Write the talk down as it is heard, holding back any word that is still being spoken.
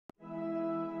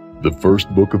The first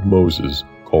book of Moses,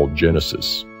 called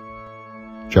Genesis.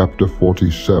 Chapter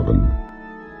 47.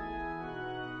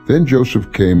 Then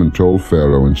Joseph came and told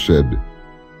Pharaoh and said,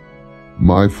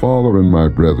 My father and my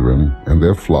brethren, and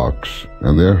their flocks,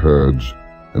 and their herds,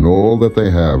 and all that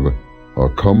they have,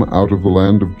 are come out of the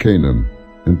land of Canaan,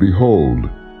 and behold,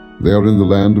 they are in the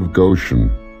land of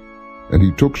Goshen. And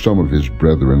he took some of his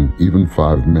brethren, even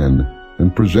 5 men,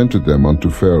 and presented them unto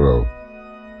Pharaoh.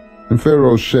 And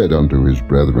Pharaoh said unto his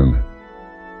brethren,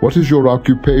 What is your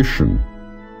occupation?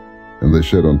 And they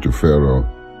said unto Pharaoh,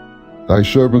 Thy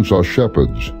servants are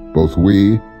shepherds, both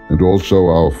we, and also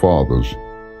our fathers.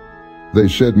 They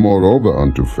said moreover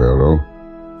unto Pharaoh,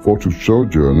 For to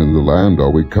sojourn in the land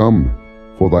are we come,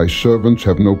 for thy servants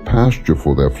have no pasture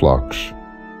for their flocks.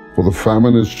 For the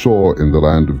famine is sore in the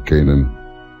land of Canaan.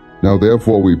 Now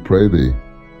therefore we pray thee,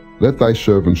 let thy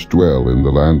servants dwell in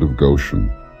the land of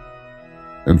Goshen.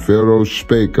 And Pharaoh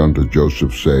spake unto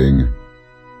Joseph, saying,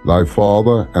 Thy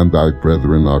father and thy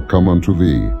brethren are come unto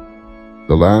thee.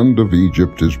 The land of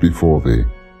Egypt is before thee.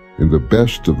 In the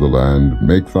best of the land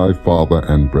make thy father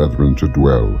and brethren to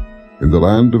dwell. In the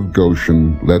land of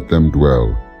Goshen let them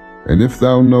dwell. And if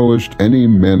thou knowest any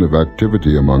men of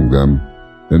activity among them,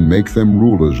 then make them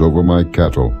rulers over my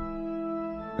cattle.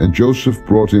 And Joseph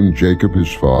brought in Jacob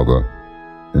his father,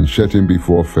 and set him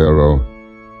before Pharaoh.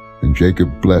 And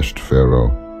Jacob blessed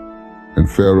Pharaoh. And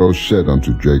Pharaoh said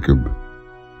unto Jacob,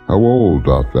 How old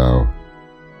art thou?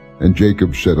 And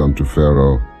Jacob said unto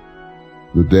Pharaoh,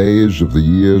 The days of the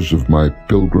years of my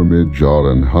pilgrimage are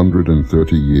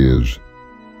 130 years.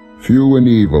 Few and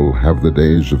evil have the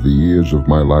days of the years of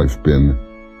my life been,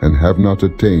 and have not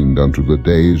attained unto the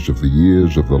days of the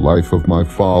years of the life of my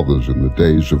fathers in the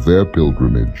days of their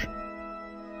pilgrimage.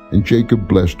 And Jacob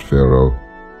blessed Pharaoh,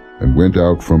 and went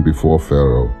out from before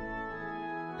Pharaoh.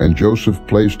 And Joseph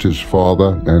placed his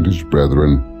father and his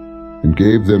brethren, and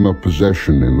gave them a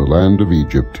possession in the land of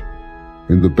Egypt,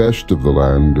 in the best of the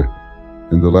land,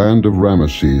 in the land of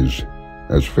Ramesses,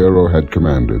 as Pharaoh had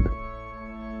commanded.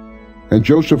 And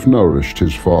Joseph nourished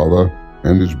his father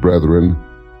and his brethren,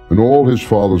 and all his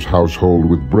father's household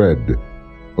with bread,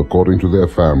 according to their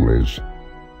families.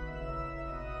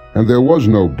 And there was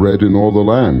no bread in all the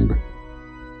land,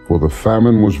 for the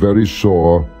famine was very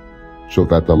sore, so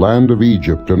that the land of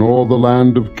Egypt and all the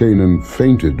land of Canaan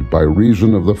fainted by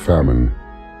reason of the famine.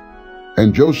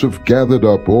 And Joseph gathered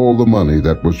up all the money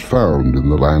that was found in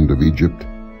the land of Egypt,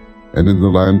 and in the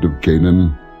land of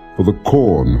Canaan, for the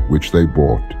corn which they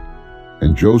bought.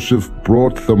 And Joseph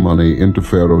brought the money into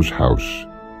Pharaoh's house.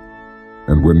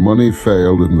 And when money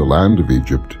failed in the land of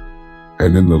Egypt,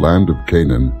 and in the land of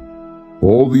Canaan,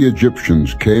 all the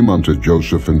Egyptians came unto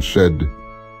Joseph and said,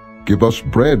 Give us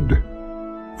bread,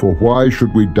 for why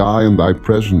should we die in thy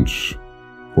presence?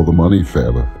 For the money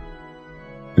faileth.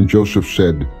 And Joseph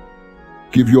said,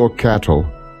 Give your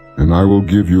cattle, and I will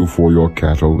give you for your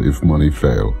cattle if money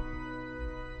fail.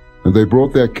 And they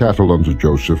brought their cattle unto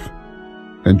Joseph,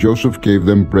 and Joseph gave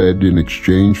them bread in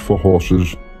exchange for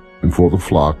horses, and for the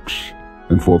flocks,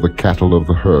 and for the cattle of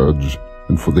the herds,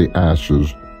 and for the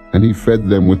asses, and he fed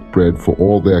them with bread for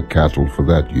all their cattle for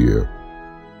that year.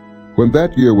 When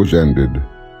that year was ended,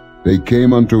 they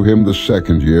came unto him the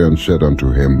 2nd year, and said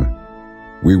unto him,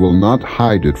 We will not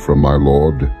hide it from my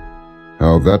lord,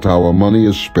 how that our money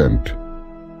is spent.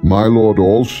 My lord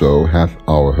also hath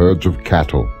our herds of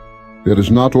cattle. There is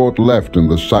not aught left in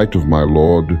the sight of my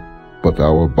lord, but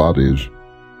our bodies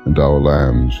and our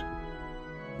lands.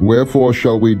 Wherefore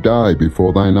shall we die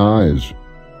before thine eyes,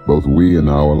 both we and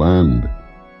our land?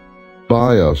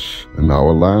 Buy us and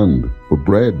our land for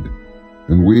bread,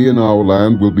 and we and our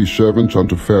land will be servants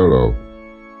unto Pharaoh.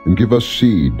 And give us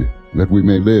seed, that we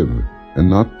may live, and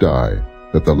not die,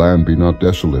 that the land be not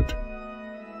desolate.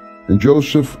 And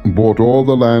Joseph bought all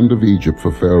the land of Egypt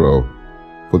for Pharaoh,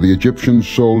 for the Egyptians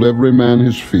sold every man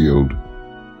his field,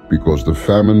 because the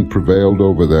famine prevailed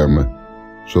over them,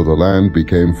 so the land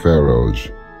became Pharaoh's.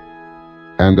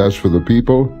 And as for the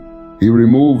people, he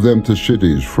removed them to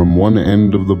cities from one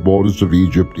end of the borders of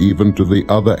Egypt even to the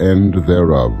other end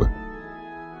thereof.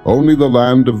 Only the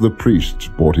land of the priests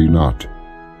bought he not,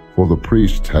 for the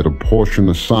priests had a portion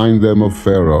assigned them of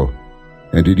Pharaoh,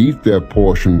 and did eat their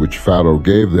portion which Pharaoh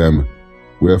gave them,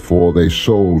 wherefore they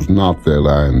sold not their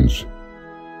lands.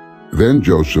 Then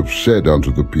Joseph said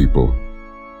unto the people,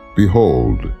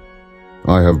 Behold,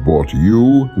 I have bought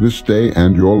you this day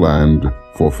and your land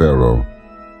for Pharaoh.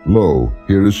 Lo,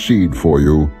 here is seed for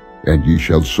you, and ye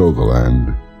shall sow the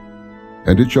land.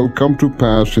 And it shall come to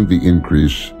pass in the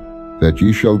increase, that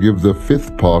ye shall give the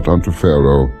 5th part unto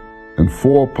Pharaoh, and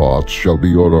 4 parts shall be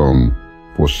your own,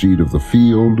 for seed of the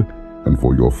field, and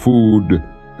for your food,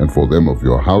 and for them of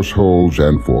your households,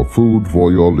 and for food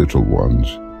for your little ones.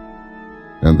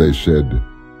 And they said,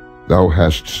 Thou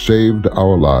hast saved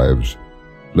our lives.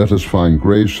 Let us find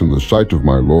grace in the sight of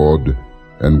my Lord,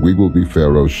 and we will be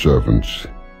Pharaoh's servants.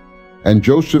 And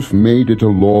Joseph made it a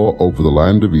law over the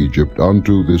land of Egypt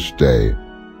unto this day,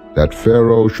 that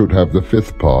Pharaoh should have the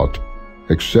 5th part,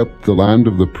 except the land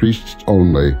of the priests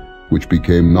only, which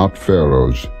became not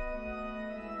Pharaoh's.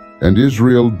 And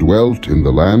Israel dwelt in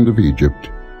the land of Egypt,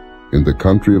 in the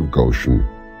country of Goshen,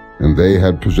 and they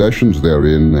had possessions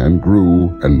therein, and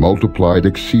grew, and multiplied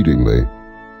exceedingly.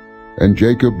 And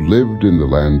Jacob lived in the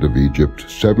land of Egypt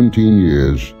 17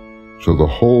 years, so the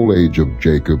whole age of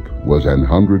Jacob was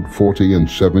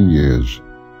 147 years.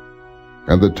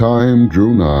 And the time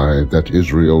drew nigh that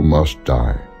Israel must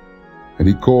die. And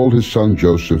he called his son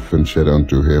Joseph, and said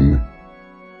unto him,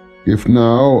 If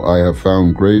now I have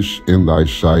found grace in thy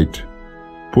sight,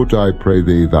 put, I pray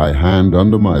thee, thy hand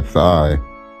under my thigh,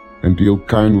 and deal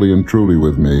kindly and truly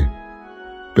with me.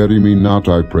 Bury me not,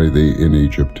 I pray thee, in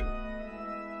Egypt.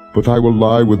 But I will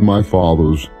lie with my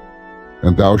fathers,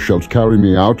 and thou shalt carry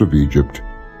me out of Egypt,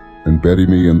 and bury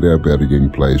me in their burying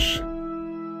place.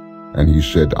 And he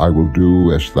said, I will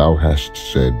do as thou hast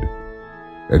said.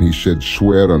 And he said,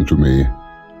 Swear unto me.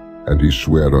 And he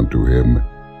sware unto him.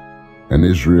 And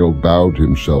Israel bowed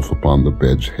himself upon the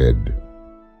bed's head.